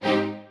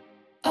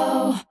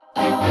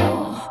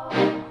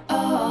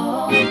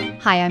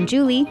Hi, I'm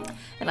Julie.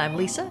 And I'm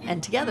Lisa,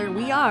 and together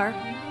we are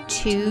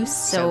Two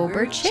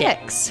Sober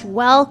Chicks.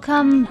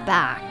 Welcome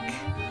back.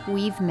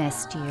 We've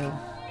missed you.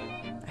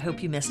 I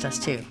hope you missed us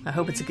too. I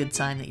hope it's a good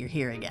sign that you're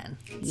here again.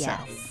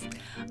 Yes.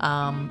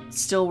 So,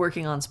 still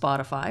working on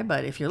Spotify,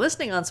 but if you're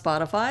listening on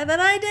Spotify, then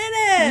I did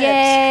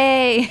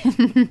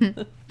it!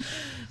 Yay!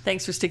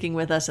 Thanks for sticking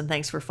with us and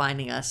thanks for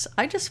finding us.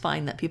 I just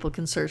find that people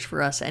can search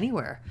for us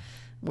anywhere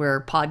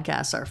where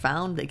podcasts are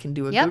found. They can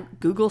do a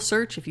Google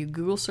search. If you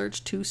Google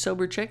search Two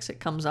Sober Chicks, it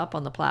comes up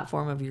on the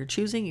platform of your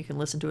choosing. You can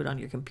listen to it on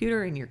your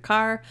computer, in your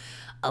car,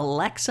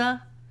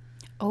 Alexa.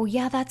 Oh,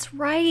 yeah, that's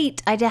right.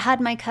 I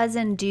had my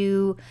cousin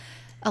do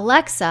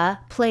Alexa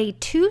play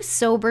Two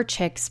Sober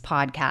Chicks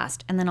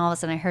podcast. And then all of a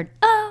sudden I heard,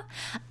 I'm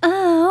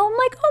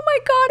like, oh my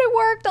God, it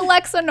worked.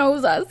 Alexa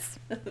knows us.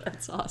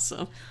 That's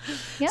awesome.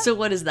 Yeah. So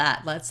what is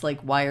that? That's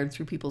like wired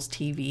through people's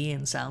TV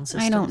and sound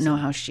systems. I don't know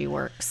how she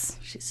works.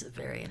 She's a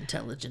very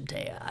intelligent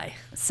AI.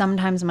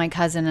 Sometimes my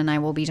cousin and I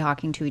will be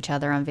talking to each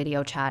other on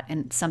video chat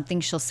and something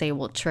she'll say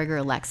will trigger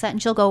Alexa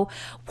and she'll go,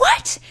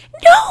 "What?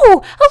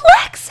 No,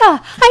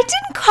 Alexa, I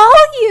didn't call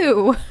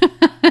you."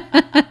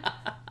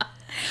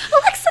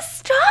 Alexa,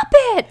 stop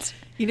it.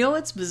 You know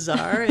what's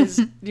bizarre is,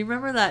 do you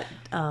remember that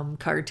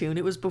cartoon?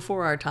 It was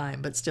before our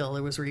time, but still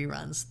there was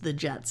reruns. The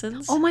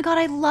Jetsons. Oh my God,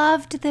 I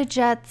loved the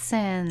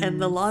Jetsons.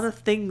 And a lot of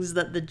things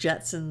that the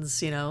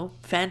Jetsons,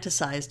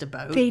 fantasized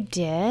about. They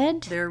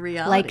did? They're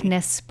reality. Like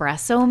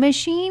Nespresso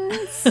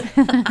machines?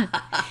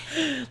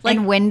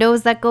 And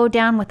windows that go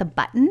down with a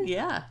button?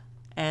 Yeah.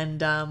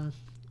 And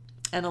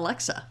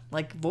Alexa,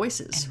 like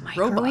voices, And robots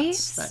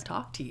microwaves? that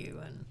talk to you,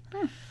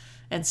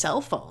 and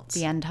cell phones.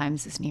 The end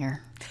times is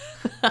near.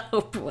 Oh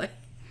boy.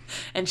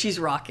 And she's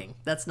rocking.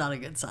 That's not a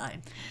good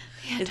sign.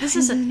 Is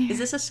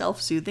this a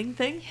self-soothing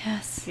thing?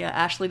 Yes. Yeah,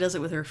 Ashley does it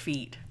with her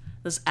feet.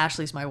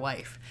 Ashley's my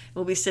wife.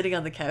 We'll be sitting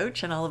on the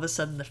couch and all of a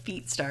sudden the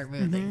feet start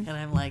moving. And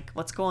I'm like,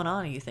 what's going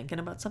on? Are you thinking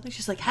about something?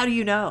 She's like, how do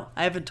you know?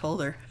 I haven't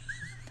told her.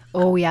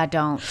 Oh, yeah,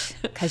 don't.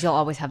 Because you'll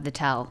always have the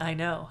tell. I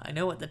know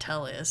what the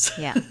tell is.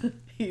 Yeah.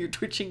 You're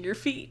twitching your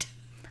feet.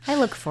 I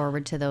look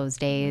forward to those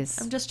days.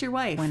 I'm just your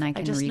wife. When I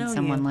can just read know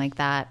someone you. like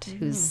that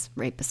who's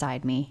right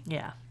beside me.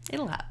 Yeah,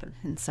 it'll happen.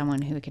 And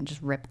someone who can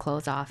just rip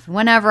clothes off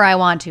whenever I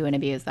want to and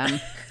abuse them.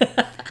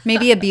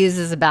 Maybe abuse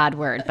is a bad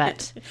word,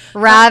 but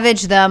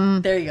ravage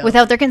them There you go.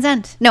 without their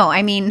consent. No,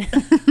 I mean...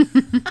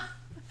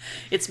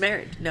 It's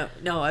marriage. No,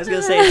 I was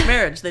going to say it's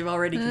marriage. They've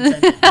already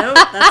consented. No,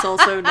 that's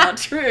also not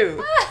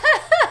true.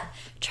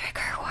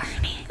 Trigger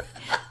warning.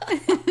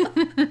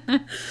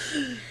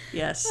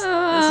 Yes, this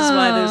is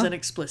why there's an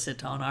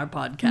explicit on our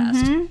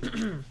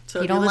podcast. So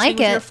if you don't you're like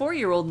listening it. with your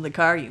 4-year-old in the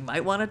car, you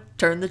might want to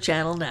turn the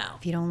channel now.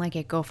 If you don't like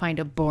it, go find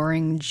a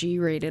boring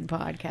G-rated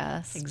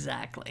podcast.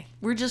 Exactly.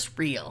 We're just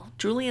real.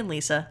 Julie and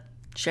Lisa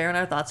sharing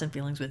our thoughts and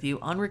feelings with you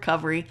on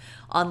recovery,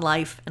 on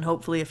life, and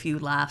hopefully a few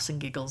laughs and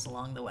giggles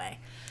along the way.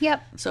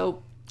 Yep.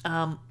 So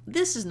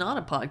this is not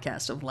a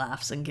podcast of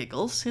laughs and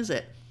giggles, is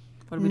it?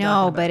 What are we No,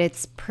 talking about? but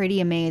it's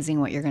pretty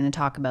amazing what you're going to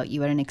talk about.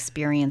 You had an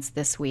experience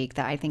this week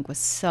that I think was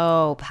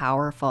so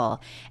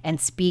powerful and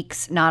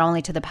speaks not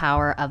only to the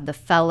power of the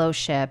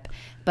fellowship,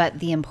 but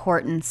the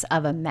importance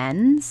of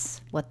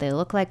amends, what they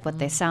look like, what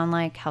they sound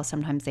like, how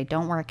sometimes they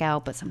don't work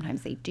out, but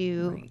sometimes they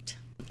do. Right.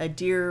 A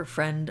dear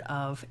friend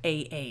of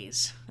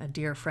AA's, a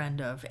dear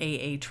friend of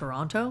AA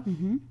Toronto,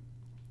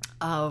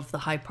 of the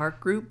High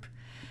Park group,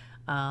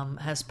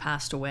 has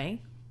passed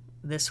away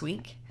this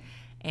week.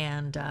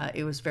 And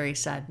it was very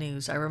sad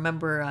news. I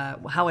remember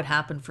how it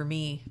happened for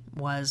me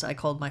was I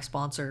called my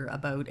sponsor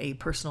about a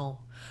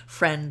personal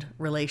friend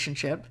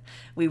relationship.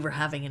 We were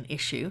having an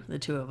issue, the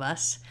two of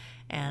us,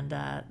 and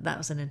that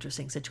was an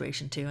interesting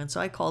situation too. And so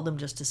I called him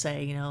just to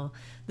say,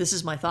 this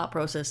is my thought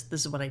process.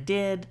 This is what I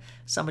did.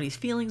 Somebody's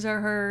feelings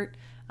are hurt.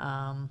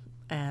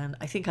 And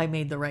I think I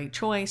made the right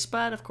choice.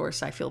 But of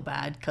course I feel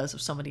bad because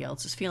of somebody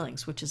else's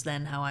feelings, which is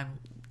then how I'm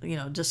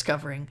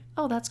discovering,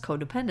 oh, that's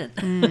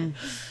codependent.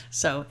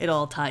 So it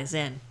all ties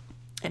in.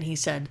 And he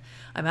said,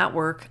 I'm at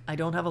work. I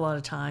don't have a lot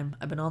of time.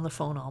 I've been on the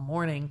phone all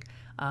morning.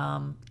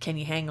 Can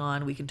you hang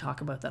on? We can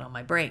talk about that on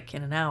my break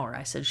in an hour.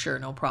 I said, sure,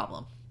 no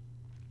problem.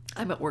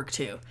 I'm at work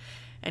too.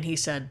 And he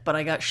said, but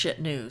I got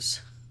shit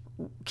news.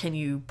 Can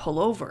you pull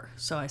over?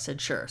 So I said,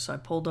 sure. So I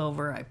pulled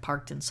over. I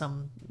parked in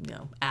some,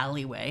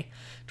 alleyway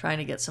trying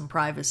to get some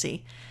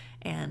privacy.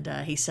 And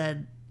he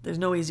said, there's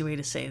no easy way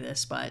to say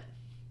this, but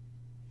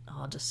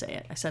I'll just say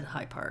it. I said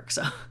High Park.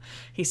 So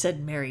he said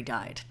Mary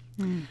died.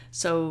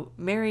 So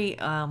Mary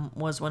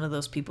was one of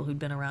those people who'd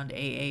been around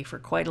AA for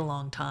quite a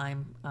long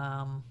time.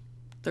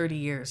 30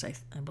 years, I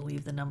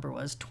believe the number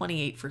was.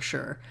 28 for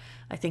sure.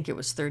 I think it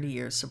was 30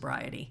 years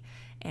sobriety.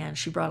 And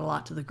she brought a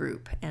lot to the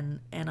group.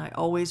 And I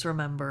always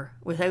remember,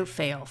 without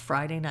fail,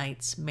 Friday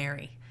nights,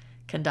 Mary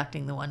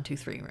conducting the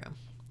 1-2-3 room.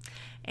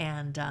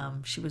 And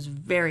she was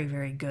very,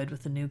 very good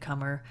with the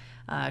newcomer.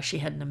 She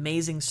had an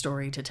amazing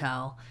story to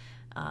tell.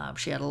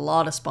 She had a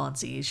lot of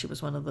sponsees. She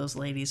was one of those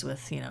ladies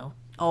with,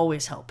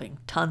 always helping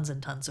tons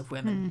and tons of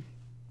women.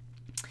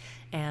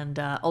 And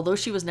although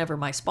she was never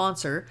my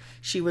sponsor,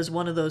 she was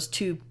one of those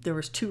there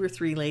was 2 or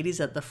 3 ladies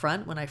at the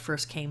front when I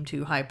first came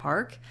to High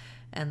Park.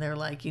 And they're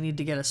like, you need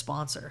to get a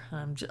sponsor.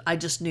 I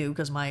just knew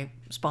because my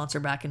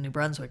sponsor back in New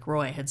Brunswick,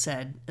 Roy, had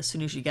said, as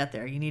soon as you get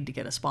there, you need to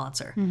get a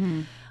sponsor.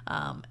 And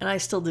I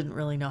still didn't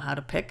really know how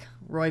to pick.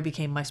 Roy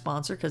became my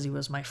sponsor because he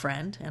was my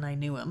friend and I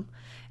knew him.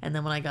 And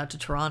then when I got to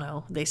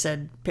Toronto, they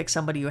said, pick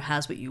somebody who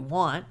has what you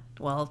want.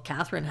 Well,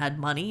 Catherine had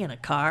money and a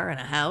car and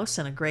a house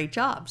and a great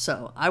job.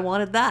 So I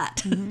wanted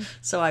that.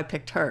 So I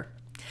picked her.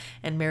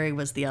 And Mary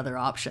was the other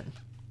option.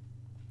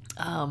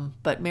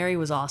 But Mary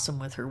was awesome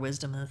with her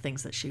wisdom and the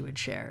things that she would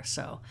share.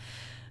 So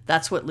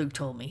that's what Luke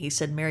told me. He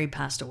said, Mary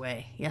passed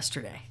away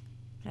yesterday.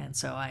 And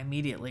so I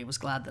immediately was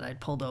glad that I'd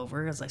pulled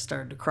over as I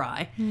started to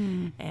cry.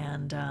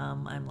 And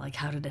I'm like,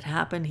 how did it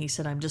happen? He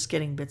said, I'm just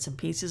getting bits and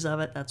pieces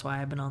of it. That's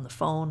why I've been on the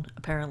phone.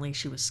 Apparently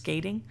she was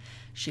skating.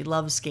 She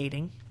loves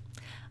skating.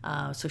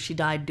 So she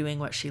died doing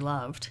what she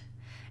loved.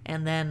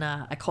 And then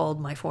I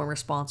called my former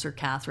sponsor,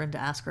 Catherine, to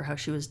ask her how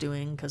she was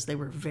doing because they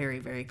were very,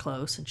 very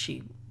close and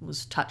she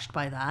was touched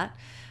by that.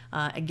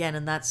 Again,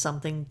 and that's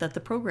something that the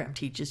program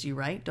teaches you,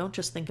 right? Don't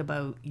just think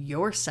about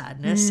your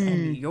sadness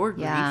and your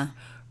grief. Yeah.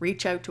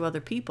 Reach out to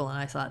other people. And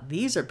I thought,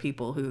 these are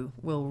people who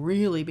will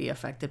really be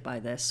affected by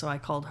this. So I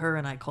called her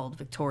and I called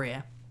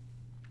Victoria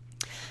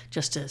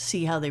just to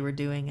see how they were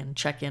doing and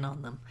check in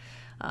on them.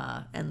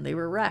 And they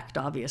were wrecked,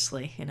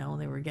 obviously,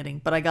 they were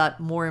but I got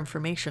more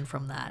information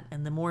from that.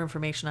 And the more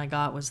information I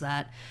got was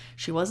that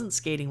she wasn't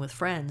skating with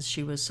friends.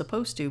 She was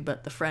supposed to,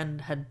 but the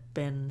friend had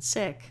been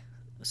sick.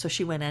 So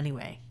she went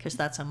anyway, because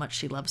that's how much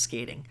she loved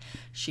skating.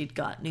 She'd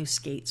got new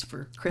skates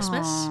for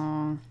Christmas.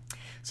 Aww.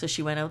 So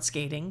she went out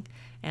skating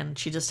and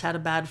she just had a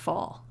bad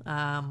fall,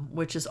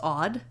 which is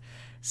odd.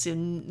 So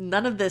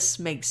none of this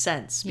makes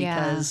sense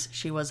because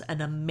she was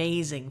an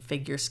amazing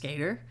figure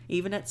skater.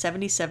 Even at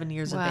 77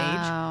 years of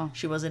age,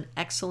 she was in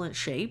excellent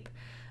shape.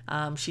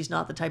 She's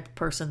not the type of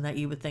person that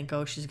you would think,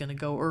 oh, she's going to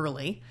go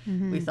early.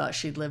 We thought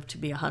she'd live to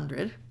be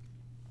 100.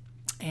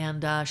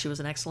 And she was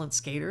an excellent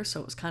skater, so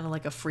it was kind of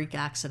like a freak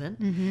accident.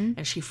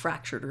 And she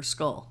fractured her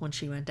skull when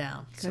she went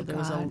down. So there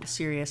was a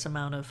serious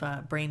amount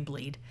of brain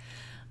bleed.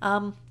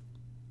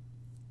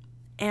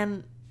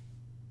 And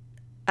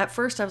at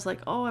first I was like,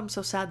 oh, I'm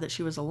so sad that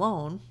she was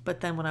alone.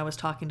 But then when I was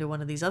talking to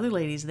one of these other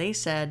ladies, they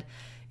said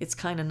it's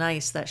kind of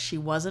nice that she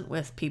wasn't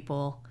with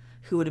people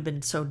who would have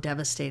been so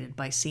devastated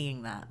by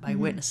seeing that, by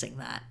witnessing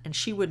that. And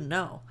she wouldn't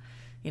know.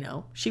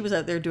 She was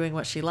out there doing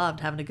what she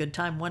loved, having a good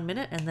time 1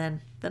 minute, and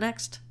then the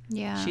next,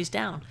 she's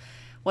down.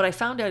 What I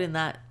found out in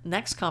that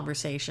next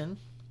conversation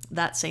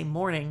that same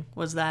morning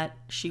was that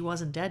she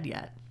wasn't dead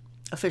yet,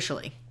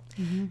 officially.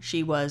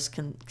 She was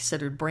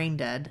considered brain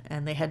dead,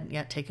 and they hadn't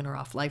yet taken her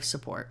off life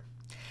support.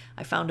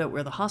 I found out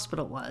where the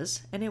hospital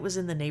was, and it was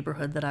in the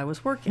neighborhood that I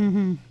was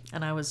working.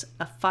 And I was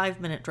a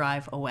 5-minute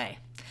drive away.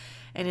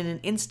 And in an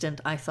instant,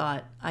 I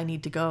thought, I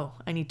need to go.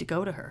 I need to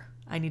go to her.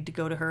 I need to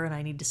go to her, and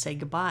I need to say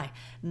goodbye.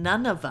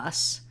 None of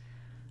us,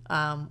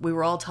 we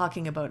were all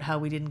talking about how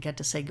we didn't get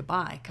to say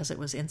goodbye because it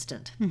was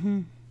instant.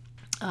 And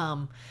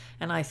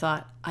I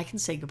thought, I can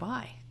say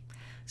goodbye.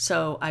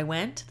 So I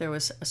went. There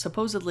was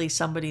supposedly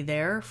somebody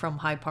there from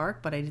High Park,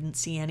 but I didn't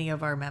see any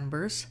of our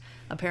members.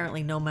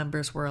 Apparently no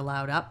members were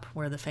allowed up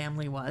where the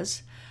family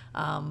was.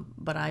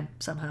 But I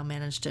somehow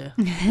managed to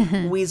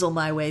weasel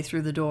my way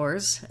through the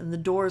doors. And the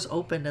doors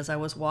opened as I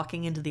was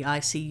walking into the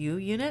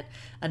ICU unit.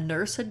 A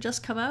nurse had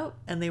just come out,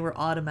 and they were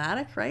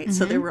automatic, right?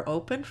 So they were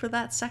open for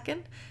that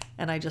second.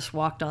 And I just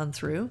walked on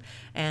through.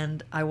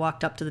 And I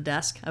walked up to the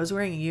desk. I was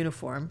wearing a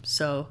uniform,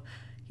 so...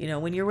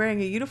 when you're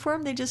wearing a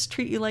uniform, they just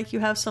treat you like you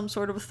have some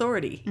sort of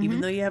authority, even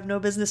though you have no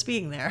business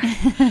being there.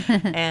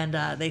 And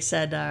they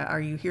said, who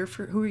are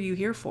you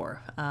here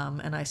for?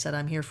 And I said,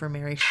 I'm here for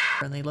Mary.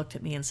 And they looked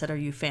at me and said, are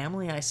you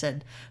family? I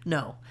said,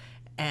 no.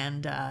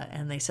 And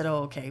they said, oh,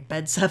 okay,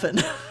 bed 7.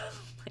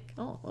 Like,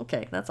 oh,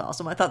 okay, that's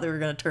awesome. I thought they were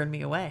going to turn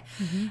me away.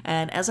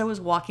 And as I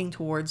was walking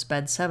towards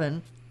bed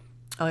 7,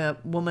 a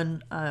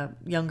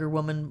younger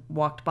woman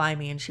walked by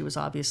me, and she was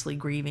obviously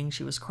grieving.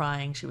 She was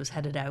crying. She was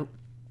headed out.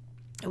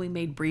 And we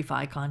made brief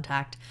eye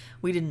contact.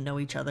 We didn't know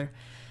each other.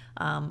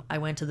 I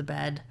went to the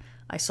bed.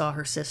 I saw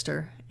her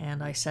sister,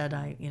 and I said,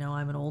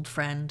 I'm an old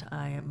friend.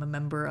 I am a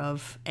member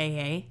of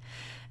AA.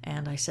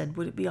 And I said,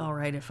 would it be all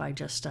right if I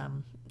just,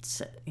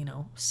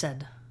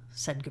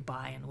 said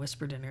goodbye and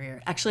whispered in her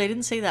ear? Actually, I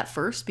didn't say that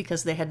first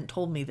because they hadn't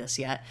told me this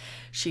yet.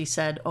 She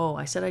said,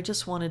 I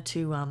just wanted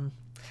to,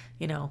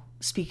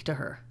 speak to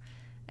her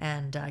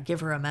and give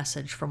her a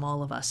message from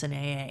all of us in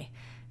AA.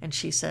 And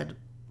she said,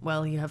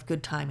 well, you have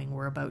good timing.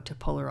 We're about to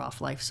pull her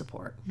off life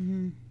support.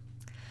 And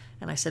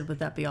I said, would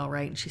that be all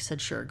right? And she said,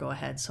 sure, go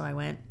ahead. So I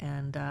went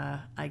and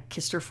I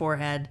kissed her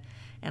forehead,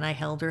 and I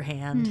held her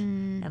hand,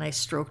 and I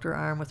stroked her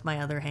arm with my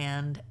other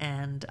hand,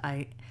 and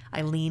I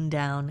leaned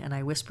down and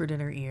I whispered in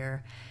her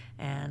ear,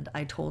 And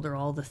I told her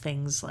all the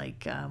things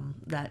like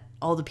that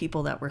all the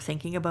people that were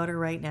thinking about her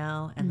right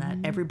now, and that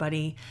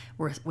everybody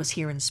was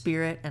here in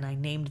spirit, and I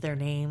named their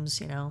names.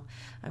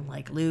 I'm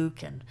like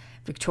Luke and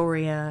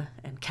Victoria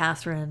and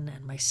Catherine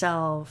and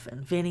myself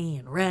and Vinny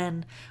and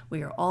Ren.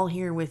 We are all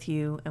here with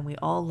you, and we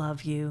all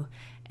love you.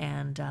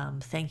 And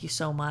thank you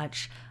so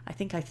much. I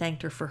think I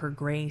thanked her for her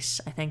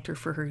grace. I thanked her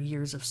for her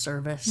years of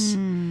service.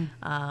 And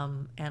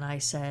I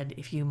said,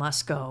 if you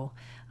must go,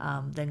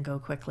 then go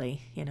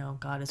quickly.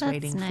 God is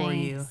waiting for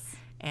you,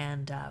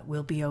 and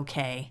we'll be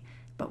okay,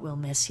 but we'll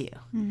miss you.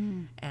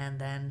 And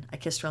then I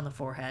kissed her on the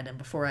forehead. And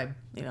before I,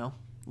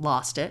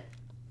 lost it,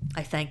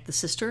 I thanked the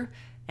sister,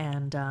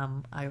 and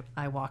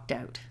I walked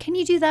out. Can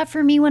you do that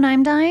for me when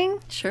I'm dying?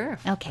 Sure.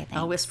 Okay, thanks.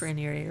 I'll whisper in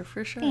your ear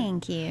for sure.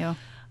 Thank you.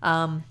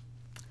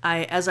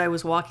 As I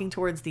was walking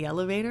towards the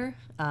elevator,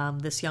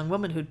 this young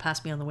woman who'd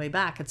passed me on the way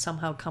back had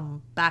somehow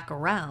come back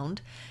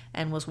around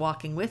and was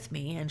walking with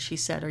me. And she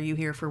said, "Are you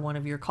here for one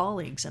of your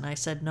colleagues?" And I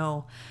said,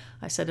 "No."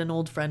 I said, "An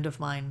old friend of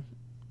mine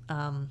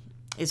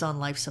is on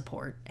life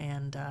support,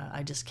 and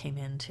I just came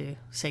in to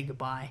say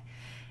goodbye."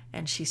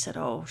 And she said,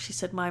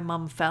 my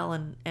mom fell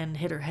and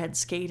hit her head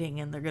skating,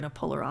 and they're going to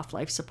pull her off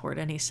life support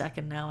any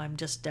second now. I'm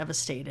just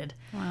devastated.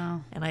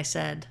 Wow. And I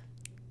said,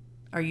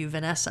 "Are you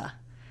Vanessa?"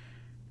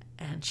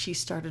 And she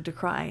started to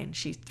cry, and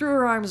she threw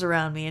her arms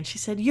around me, and she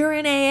said, "You're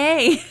in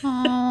AA."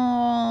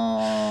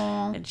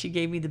 Aww. And she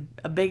gave me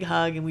a big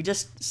hug, and we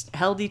just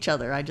held each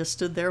other. I just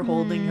stood there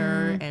holding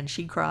her, and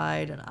she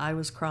cried, and I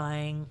was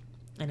crying,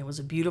 and it was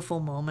a beautiful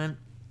moment.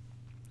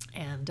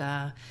 And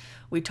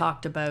we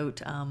talked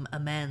about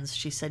amends.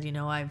 She said,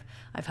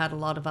 I've had a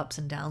lot of ups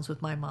and downs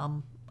with my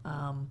mom.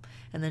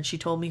 And then she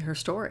told me her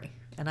story,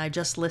 and I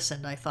just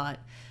listened. I thought,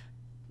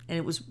 and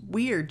it was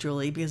weird,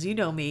 Julie, because you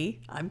know me,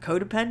 I'm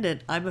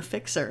codependent. I'm a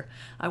fixer.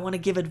 I want to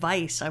give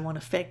advice. I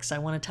want to fix. I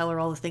want to tell her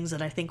all the things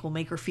that I think will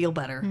make her feel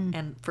better.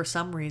 And for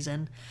some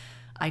reason,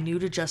 I knew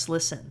to just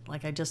listen.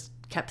 Like, I just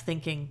kept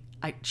thinking,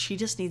 she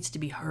just needs to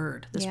be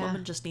heard. This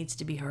woman just needs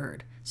to be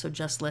heard. So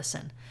just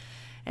listen.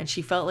 And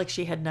she felt like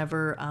she had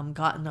never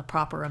gotten the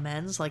proper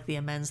amends, like the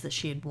amends that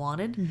she had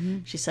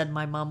wanted. She said,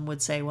 my mom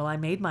would say, "Well, I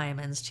made my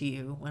amends to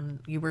you when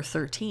you were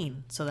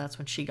 13. So that's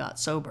when she got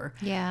sober.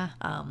 Yeah.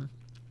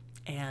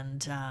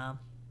 And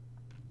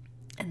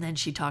then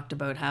she talked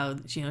about how,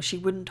 she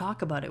wouldn't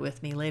talk about it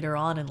with me later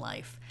on in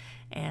life.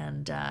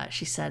 And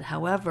she said,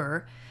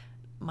 however,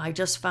 I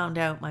just found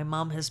out my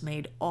mom has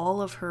made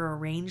all of her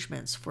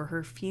arrangements for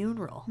her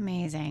funeral.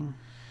 Amazing.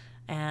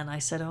 And I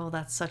said, "Oh,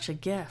 that's such a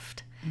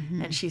gift."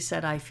 And she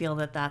said, "I feel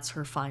that that's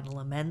her final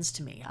amends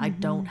to me. I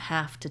don't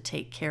have to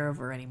take care of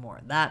her anymore."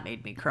 That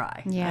made me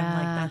cry. Yeah. I'm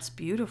like, that's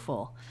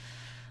beautiful.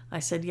 I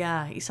said,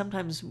 yeah,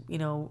 sometimes,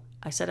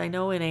 I said, I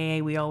know in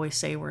AA we always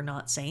say we're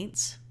not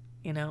saints,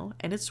 and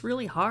it's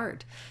really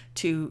hard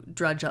to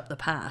drudge up the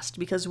past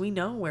because we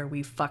know where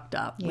we fucked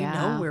up. Yeah. We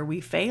know where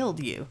we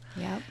failed you.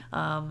 Yep.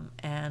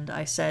 And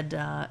I said,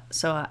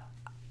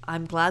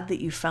 I'm glad that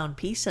you found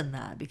peace in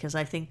that, because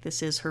I think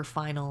this is her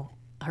final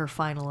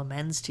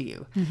amends to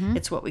you.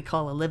 It's what we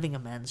call a living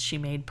amends. She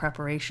made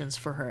preparations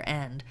for her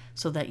end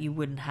so that you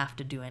wouldn't have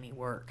to do any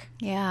work.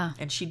 Yeah.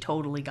 And she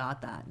totally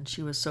got that, and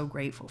she was so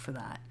grateful for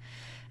that.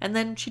 And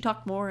then she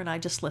talked more, and I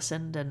just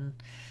listened, and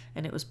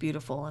it was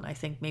beautiful. And I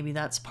think maybe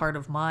that's part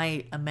of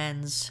my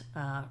amends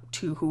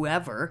to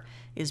whoever,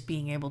 is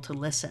being able to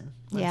listen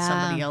when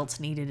somebody else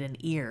needed an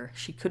ear.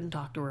 She couldn't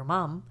talk to her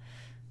mom,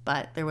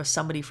 but there was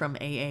somebody from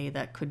AA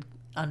that could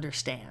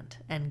understand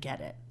and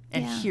get it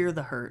and hear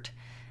the hurt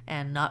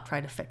and not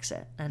try to fix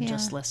it and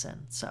just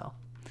listen. So,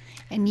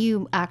 and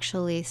you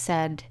actually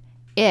said,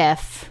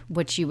 if,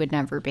 which you would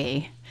never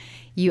be,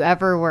 you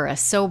ever were a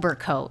sober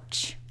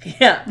coach.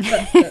 Yeah.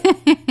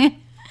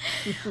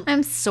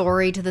 I'm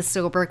sorry to the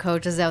sober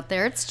coaches out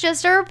there. It's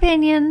just our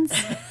opinions.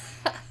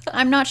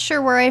 I'm not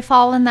sure where I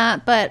fall in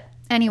that. But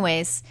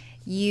anyways,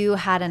 you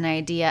had an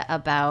idea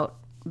about,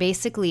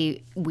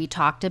 basically, we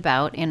talked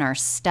about in our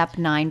Step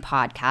 9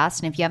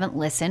 podcast. And if you haven't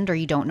listened or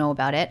you don't know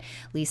about it,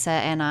 Lisa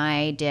and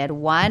I did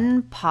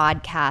one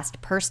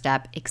podcast per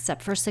step,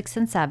 except for 6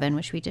 and 7,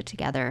 which we did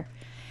together.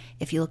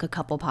 If you look a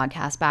couple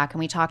podcasts back, and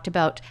we talked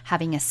about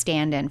having a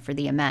stand-in for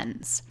the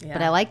amends. Yeah.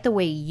 But I like the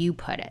way you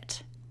put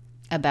it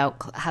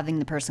about having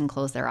the person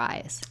close their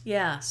eyes.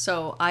 Yeah.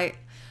 So I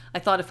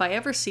thought, if I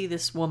ever see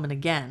this woman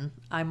again,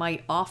 I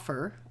might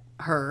offer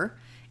her,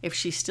 if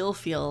she still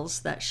feels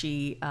that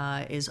she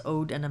is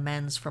owed an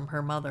amends from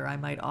her mother, I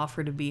might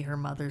offer to be her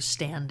mother's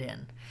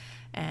stand-in.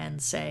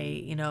 And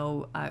say,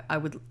 I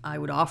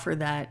would offer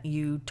that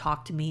you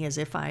talk to me as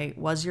if I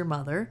was your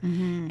mother,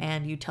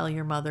 and you tell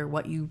your mother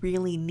what you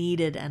really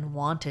needed and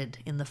wanted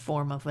in the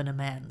form of an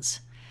amends,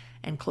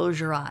 and close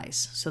your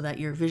eyes so that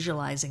you're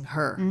visualizing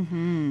her.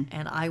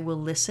 And I will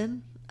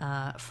listen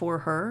for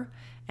her,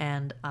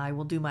 and I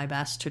will do my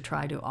best to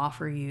try to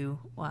offer you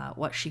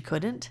what she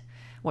couldn't,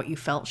 what you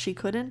felt she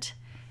couldn't,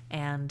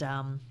 and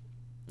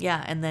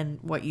and then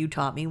what you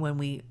taught me when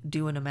we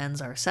do an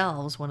amends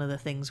ourselves, one of the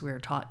things we're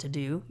taught to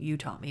do, you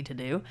taught me to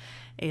do,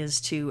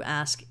 is to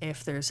ask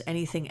if there's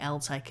anything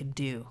else I could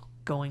do.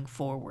 going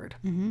forward.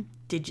 Mm-hmm.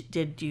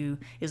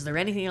 Is there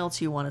anything else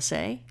you want to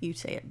say? You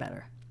say it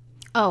better.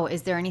 Oh,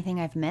 is there anything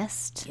I've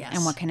missed? Yes.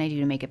 And what can I do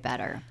to make it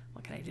better?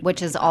 What can I do?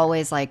 Which is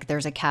always like,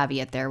 there's a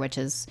caveat there, which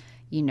is,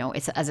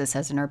 it's as it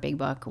says in our big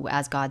book,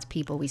 as God's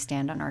people, we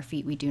stand on our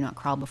feet. We do not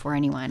crawl before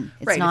anyone.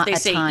 It's right, not if they a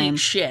say time. Eat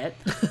shit.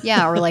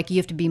 Yeah, or like you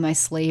have to be my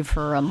slave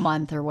for a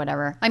month or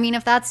whatever. I mean,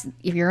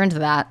 if you're into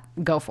that,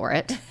 go for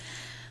it.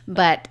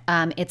 But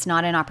it's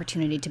not an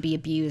opportunity to be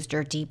abused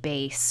or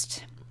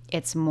debased.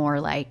 It's more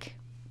like,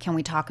 can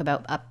we talk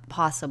about a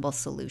possible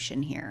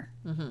solution here?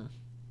 Mm-hmm.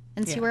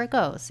 And see where it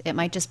goes. It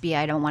might just be,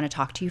 I don't want to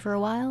talk to you for a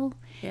while.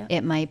 Yeah.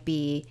 It might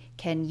be,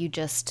 can you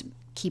just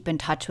keep in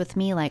touch with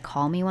me? Like,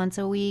 call me once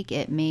a week.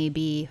 It may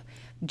be,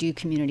 do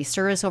community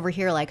service over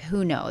here. Like,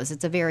 who knows?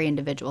 It's a very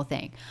individual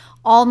thing.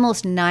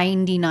 Almost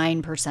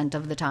 99%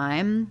 of the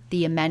time,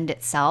 the amend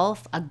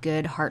itself, a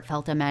good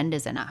heartfelt amend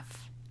is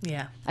enough.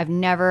 Yeah. I've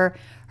never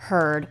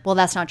heard, well,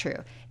 that's not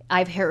true.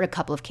 I've heard a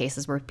couple of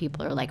cases where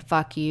people are like,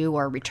 fuck you,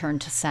 or return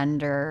to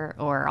sender,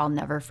 or I'll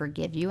never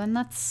forgive you. And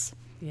that's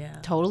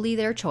totally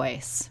their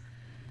choice.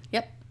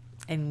 Yep.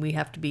 And we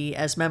have to be,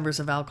 as members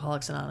of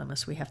Alcoholics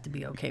Anonymous, we have to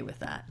be okay with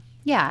that.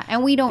 Yeah.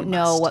 And we don't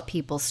know what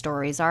people's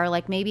stories are.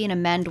 Like, maybe an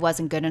amend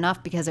wasn't good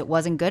enough because it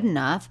wasn't good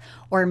enough.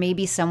 Or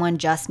maybe someone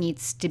just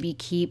needs to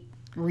keep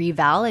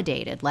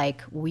revalidated.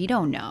 Like, we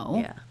don't know.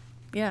 Yeah.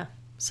 Yeah.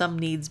 Some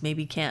needs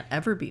maybe can't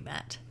ever be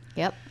met.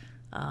 Yep.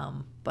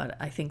 But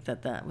I think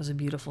that was a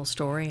beautiful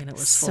story, and it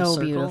was full so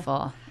circle.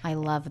 Beautiful. I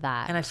love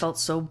that. And I felt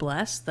so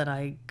blessed that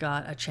I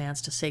got a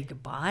chance to say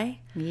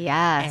goodbye.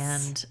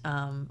 Yes.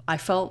 And I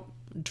felt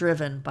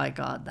driven by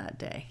God that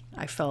day.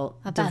 I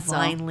felt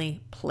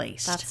divinely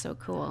placed. That's so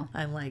cool.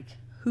 I'm like,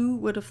 who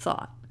would have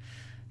thought?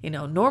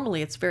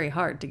 Normally it's very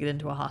hard to get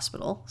into a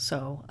hospital,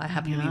 so I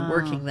happened to be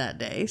working that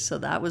day, so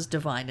that was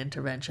divine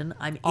intervention.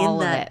 I'm in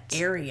that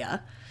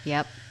area.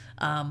 Yep.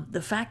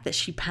 The fact that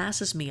she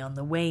passes me on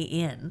the way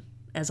in,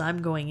 as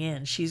I'm going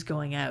in, she's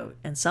going out,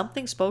 and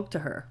something spoke to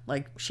her.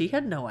 Like, she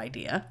had no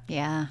idea.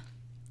 Yeah.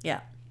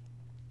 Yeah.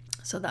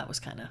 So that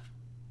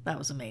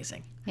was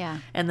amazing. Yeah.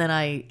 And then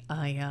I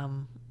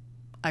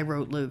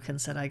wrote Luke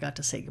and said I got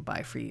to say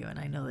goodbye for you, and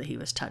I know that he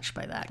was touched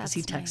by that because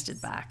he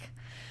texted back.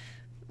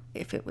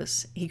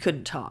 He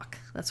couldn't talk.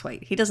 That's why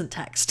he doesn't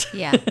text.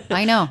 Yeah,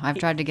 I know. I've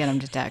tried to get him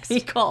to text.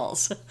 He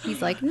calls.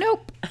 He's like,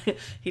 nope.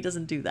 He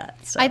doesn't do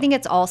that. So. I think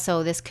it's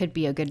also, this could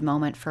be a good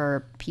moment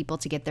for people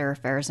to get their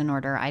affairs in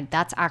order.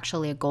 That's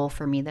actually a goal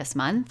for me this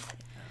month.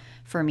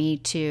 For me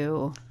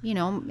to,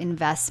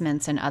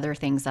 investments and other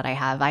things that I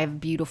have. I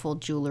have beautiful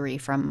jewelry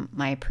from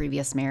my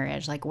previous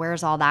marriage. Like,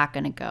 where's all that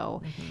going to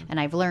go? Mm-hmm. And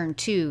I've learned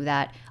too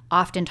that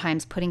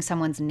oftentimes putting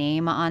someone's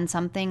name on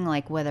something,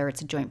 like whether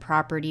it's a joint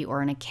property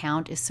or an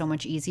account, is so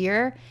much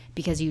easier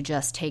because you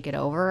just take it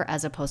over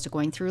as opposed to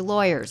going through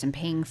lawyers and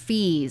paying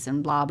fees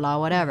and blah, blah,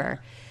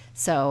 whatever.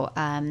 So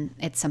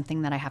it's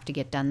something that I have to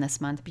get done this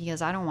month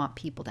because I don't want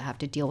people to have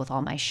to deal with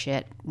all my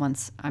shit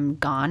once I'm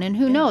gone. And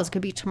who knows? It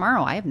could be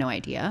tomorrow. I have no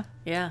idea.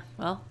 Yeah.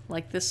 Well,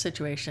 like this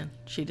situation,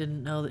 she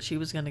didn't know that she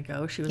was going to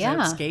go. She was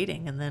out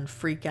skating and then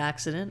freak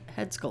accident,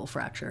 head skull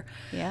fracture.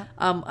 Yeah.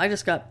 I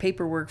just got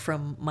paperwork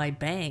from my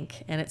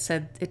bank and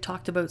it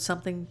talked about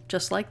something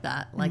just like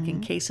that. Like,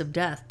 in case of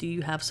death, do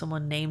you have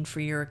someone named for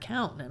your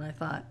account? And I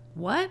thought,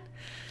 what?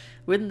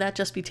 Wouldn't that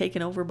just be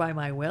taken over by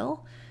my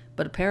will?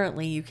 But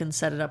apparently you can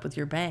set it up with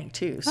your bank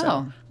too.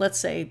 So let's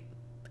say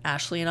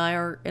Ashley and I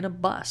are in a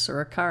bus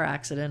or a car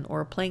accident or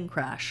a plane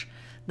crash.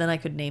 Then I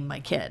could name my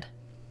kid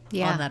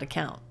on that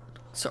account.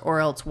 So,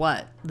 or else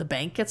what? The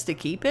bank gets to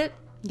keep it?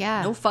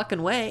 Yeah. No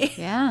fucking way.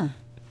 Yeah.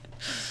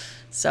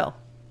 So.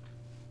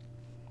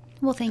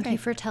 Well, thank you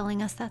for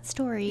telling us that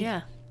story.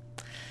 Yeah.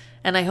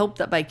 And I hope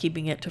that by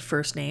keeping it to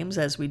first names,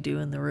 as we do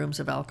in the rooms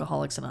of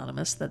Alcoholics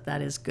Anonymous,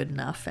 that is good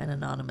enough and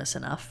anonymous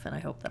enough. And I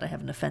hope that I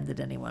haven't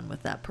offended anyone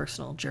with that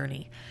personal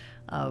journey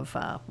of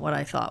what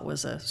I thought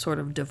was a sort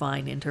of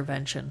divine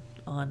intervention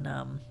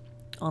on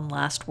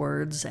last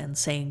words and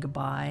saying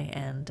goodbye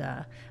and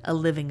a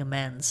living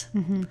amends.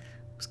 Mm-hmm. It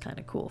was kind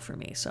of cool for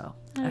me. So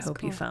I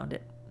hope you found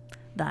it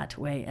that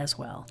way as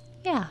well.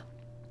 Yeah.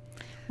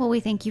 Well, we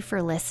thank you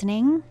for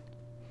listening.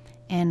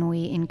 And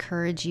we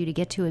encourage you to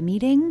get to a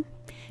meeting.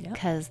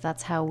 Because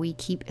that's how we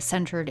keep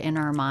centered in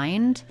our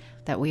mind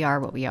that we are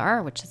what we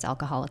are, which is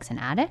alcoholics and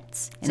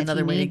addicts. It's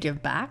another way to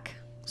give back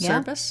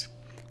service.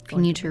 If you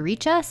need to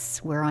reach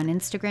us, we're on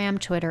Instagram,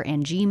 Twitter,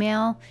 and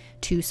Gmail,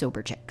 2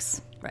 Sober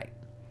Chicks. Right.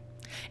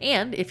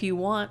 And if you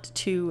want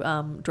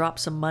to drop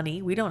some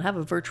money, we don't have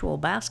a virtual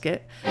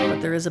basket,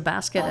 but there is a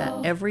basket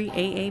at every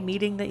AA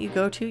meeting that you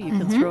go to. You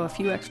can throw a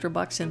few extra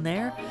bucks in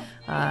there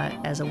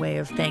as a way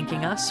of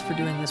thanking us for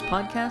doing this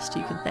podcast.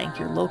 You can thank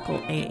your local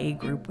AA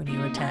group when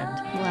you attend.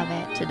 Love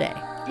it. Today.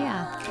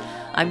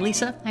 Yeah. I'm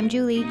Lisa. I'm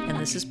Julie. And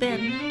this has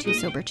been 2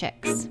 Sober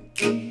Chicks.